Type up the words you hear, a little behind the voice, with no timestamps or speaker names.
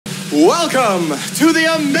Welcome to the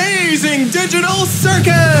amazing digital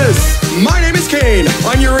circus! My name is Kane,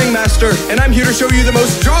 I'm your ringmaster, and I'm here to show you the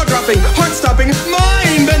most jaw-dropping, heart-stopping,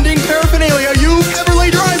 mind-bending paraphernalia you've ever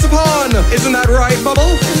laid your eyes upon! Isn't that right,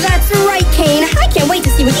 Bubble? That's right, Kane. I can't wait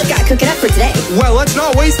to see what you got cooking up for today. Well, let's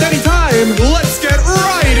not waste any time. Let's get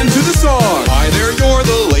right into the song. Hi there, you're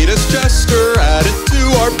the latest jester, added to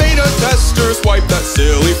our beta testers. Wipe that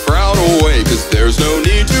silly frown away, cause there's no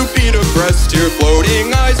need to be depressed here.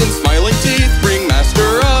 Floating eyes and smiling teeth,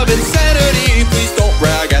 ringmaster of insanity. Please don't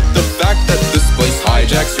brag at the fact that this place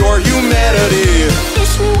hijacks your humanity.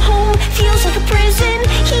 This new home feels like a prison,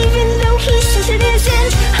 even though he says it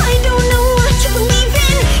isn't. I don't know what to believe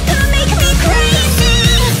in, gonna make me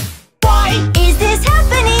crazy. Why is this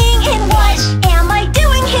happening, and what am I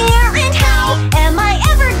doing here, and how am I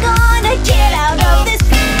ever gonna get out of this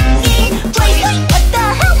place? What the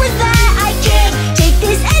hell was that? I can't take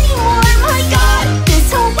this anymore, my god.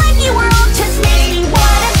 This whole wacky world just makes me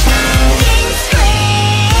wanna fucking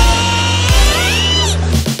scream.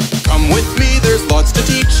 Come with me, there's lots to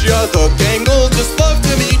teach ya. The gang will just love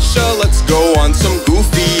to meet ya. Let's go on some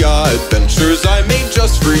goofy adventures I made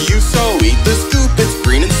just for you. So eat the scoop, it's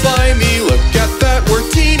green and slimy. Look at that, we're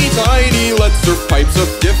teeny tiny. Let's serve pipes of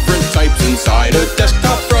different types inside a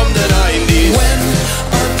desktop from the 90s. When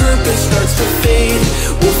our purpose starts to fade,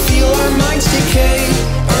 we'll feel our minds decay.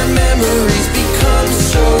 Our memories become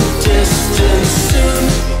so distant soon.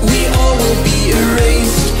 We all will be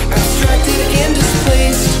erased, abstracted and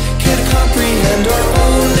displaced. Can't comprehend our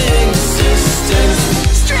own existence.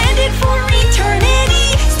 Stranded for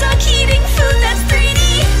eternity, stuck eating food that's 3D.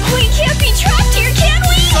 We can't be trapped here, can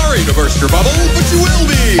we? Sorry to burst your bubble, but you will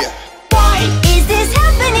be. Why is this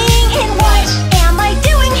happening, and what am I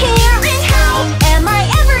doing here, and how am I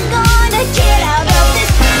ever gonna get out of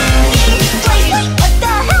this fucking place? What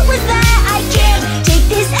the hell was that? I can't take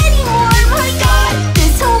this anymore, my god.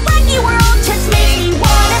 This whole wacky world just makes me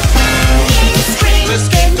wanna fucking scream.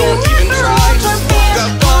 Escape, don't even try. Just look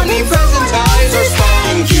up on me, present eyes are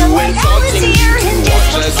stalking you and taunting you.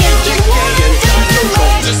 Watch as you decay and die. So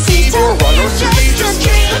don't deceive or run or rage. Just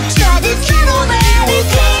listen to the king or he will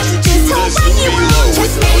take you to the zoo below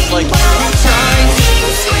with those like you. Time.